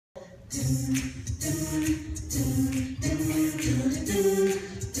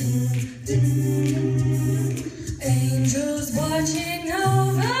Angels watching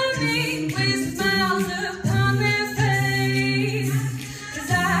over me with smiles upon their face, 'cause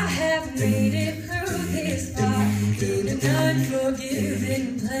I have made it through this far in an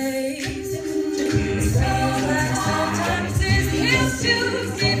unforgiving place. It's all like sometimes it's his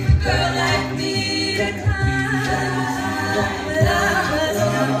too deep for a girl like me to climb. But I must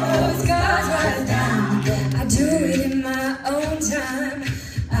knock those scars right down. I do it in my own time.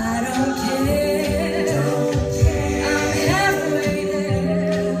 I don't care.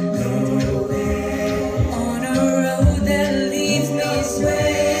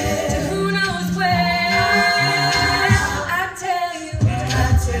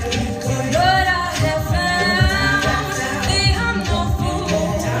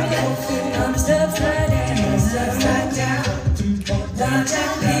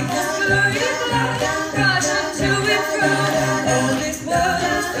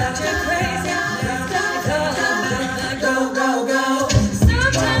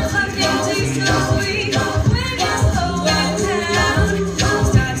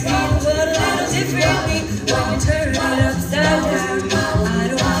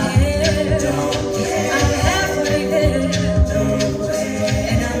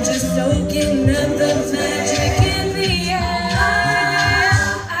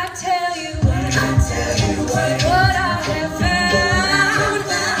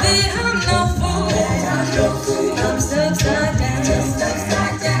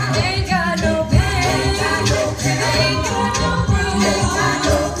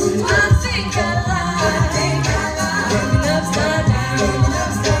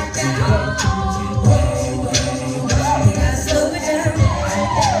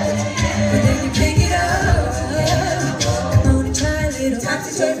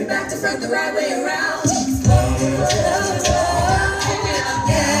 Back to front the right way around.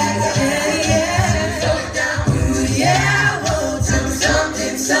 Yeah, whoa, tell me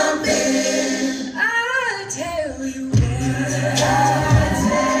something, something. I'll tell you what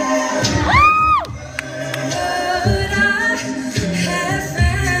I have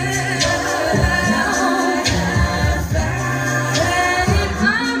found.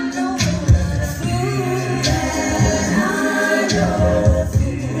 I'm no fool. I know.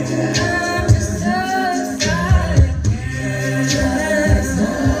 I'm just upside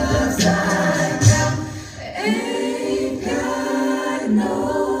down. Ain't got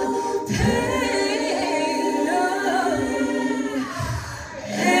no pain, no.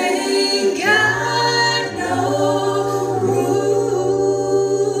 Ain't got no rules.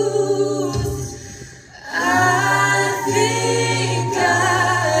 I think I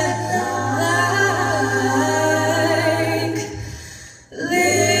like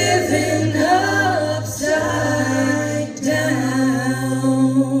living upside down.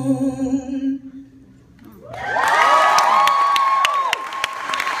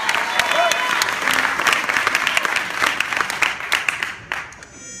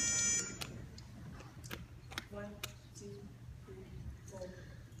 One, two, three, four.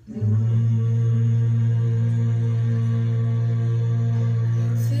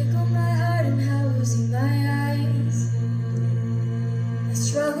 Fickle my heart and how rosy my eyes. I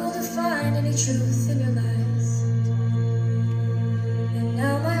struggle to find any truth in your lies. And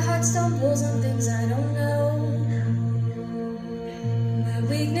now my heart stumbles on things I don't know. My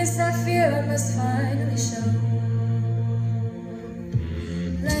weakness I fear I must finally show.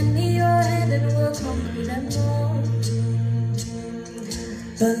 Lend me your hand and we'll conquer them all.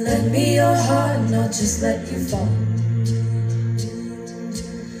 But lend me your heart, not just let you fall.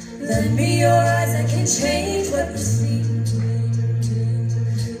 Lend me your eyes, I can change what you see.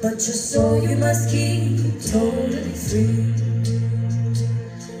 But your soul you must keep totally free.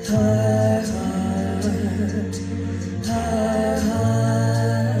 Heart, heart, heart,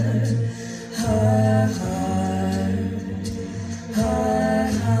 heart, heart,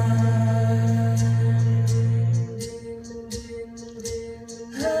 heart, heart.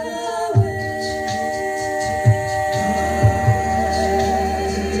 Awake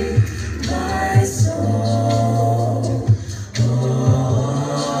my soul. Awake.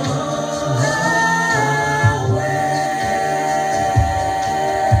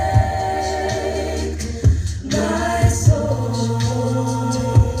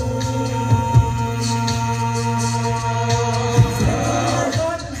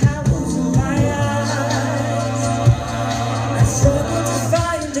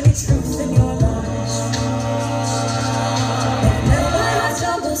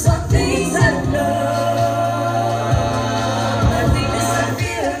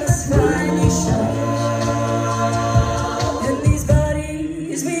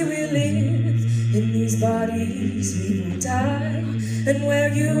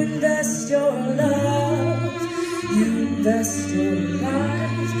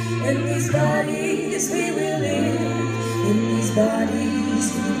 In these bodies we will live, in these bodies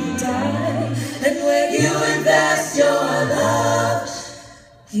we will die. And when you invest your love,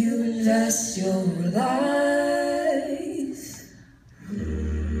 you invest your life.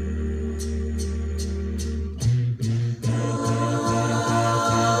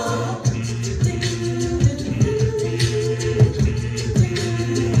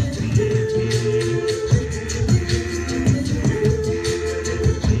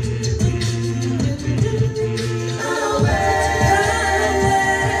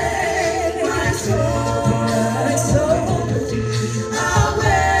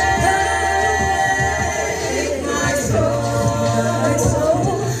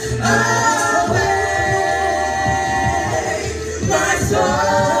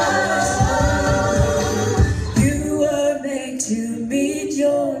 You were made to meet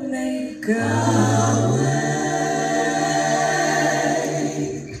your maker.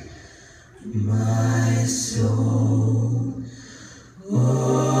 Awake my soul.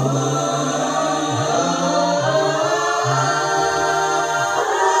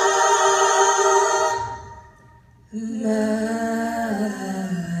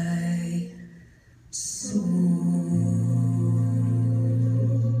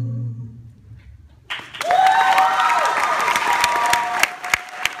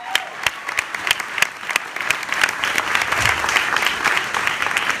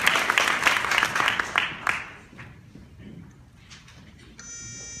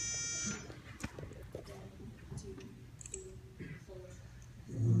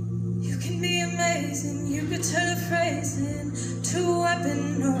 You can be amazing, you could turn a phrase into a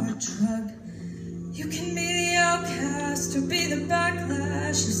weapon or a drug. You can be the outcast or be the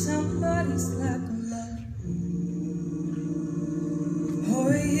backlash of somebody's lack of love.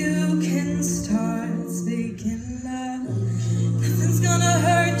 Or you can start speaking love. Nothing's gonna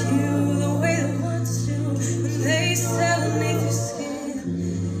hurt you the way the words do when they settle beneath your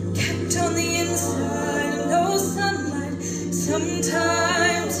skin. Kept on the inside, no sunlight,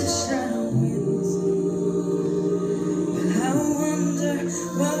 sometimes a shadow wins. But I wonder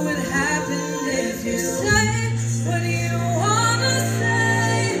what would happen if you say what you wanna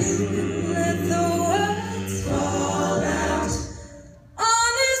say and let the words fall out.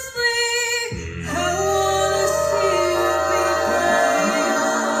 Honestly, I wanna see you be brave.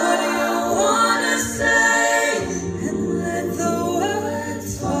 What do you wanna say and let the words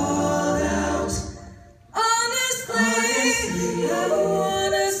fall out. Honestly, I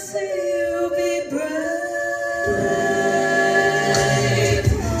wanna see you be brave.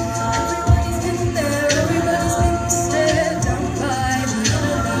 Everybody's been there, everybody's been stared down by the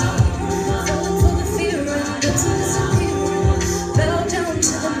other. Falling for the fear and then to disappear. Bow down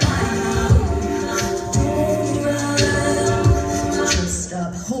to the mind. Don't run, just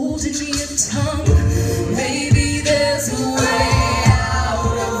stop holding your tongue. Maybe there's a way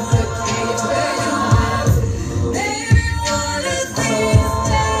out of the cage where you live. Maybe one of these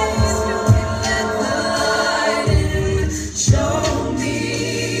days you can let the light in. Show me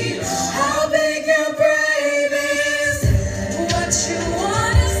how big your brave is. What you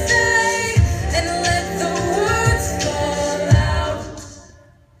wanna say and let the words fall out.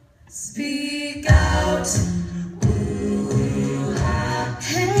 Speak out.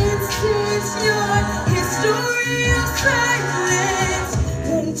 It's your history of silence.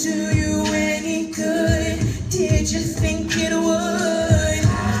 Won't do you any good. Did you think